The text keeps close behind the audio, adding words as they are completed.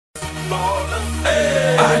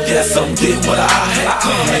I guess I'm getting what I had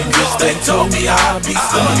coming. Bitch, they told me I'd be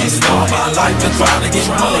stunning. All my life been trying to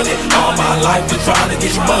get money. All my life been trying to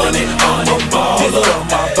get money. I'm a baller,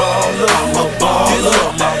 I'm a baller, I'm a baller,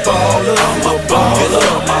 I'm a baller, I'm a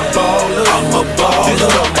baller, I'm a baller, I'm a baller,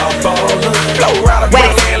 I'm a baller. Blow right up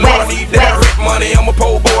your landlord, I need that rent money. I'm a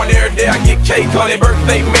pole boy and every day I get cake honey.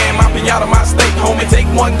 Birthday man, my pinata, my steak, homie.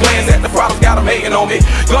 Take one glance at the products, got them hating on me.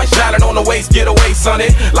 Gun shining on the waist, get away,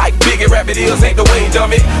 sonny. Like Biggie, rabbit ears ain't the way,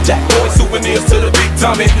 dummy. Jack boy souvenirs to the big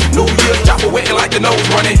tummy. New Year's chopper wetting like the nose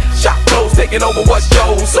running. Shop clothes taking over what's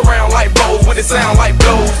yours. Surround like blows when it sound like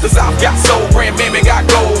blows. The South got soul, brand baby got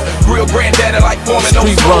gold. Real granddaddy like forming no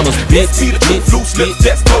Street runners, bitch. See the truth, loose lips,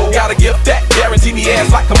 just cold. Gotta give that. Guarantee me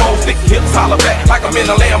ass like a mole. Stick hips, holler back like I'm in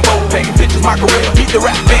a Lambo. Painting pictures, my career, beat the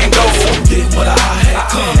rap band go. Get what I had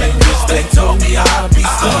coming. Bitch, they told me I'd be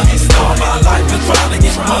stunning. All my life been trying to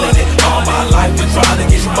get money. All my life been trying to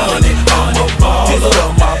get money. I'm a baller,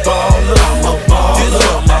 I'm a baller, I'm a baller,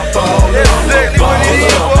 I'm a baller, I'm a baller,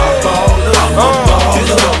 I'm a baller, I'm a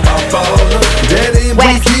baller, I'm a baller. That ain't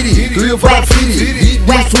MOBcc, 3 or 5 city. Eat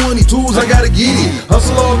these 22s, I gotta get it.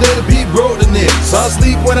 Hustle all day to be broke the next. So I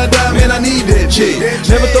sleep when I die, man, I need that chick.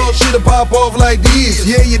 Never thought shit'd pop off like this.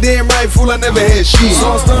 Yeah, you damn right, fool, I never had shit.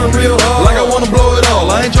 So I'm stunning real hard, like I wanna blow it all.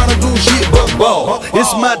 I ain't tryna do shit but ball.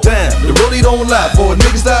 It's my time, the rollie don't lie. For a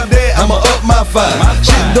nigga stop that, I'ma up my five.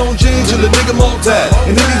 Shit don't change till the nigga multi.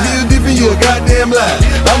 And if he feel different, you a goddamn lie.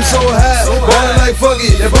 I'm so high, ballin' like fuck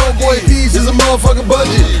it. That broke boy piece is a motherfucking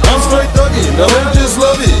budget. I'm straight thuggin', the whole just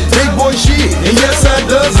love it. Big boy shit, and yes I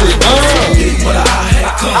does it. Get what I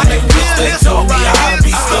had coming. Bitch, they told me I'd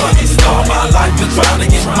be stunning. All my life been trying to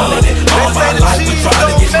get money. All my life been trying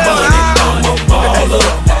to get money. I'm a baller,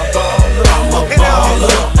 I'm a baller, I'm a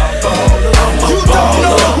baller, I'm a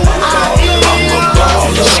baller, I'm a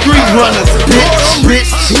baller. Street runners, bitch.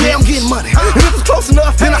 Yeah, I'm getting money. And if it's close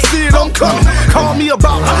enough, then I see it, I'm coming. Call me a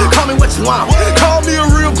baller, call me what you want. Call me a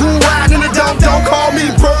real cool ride in the don't call me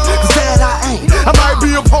broke, cause that I ain't. I might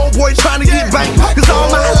be a pole boy trying to get banked.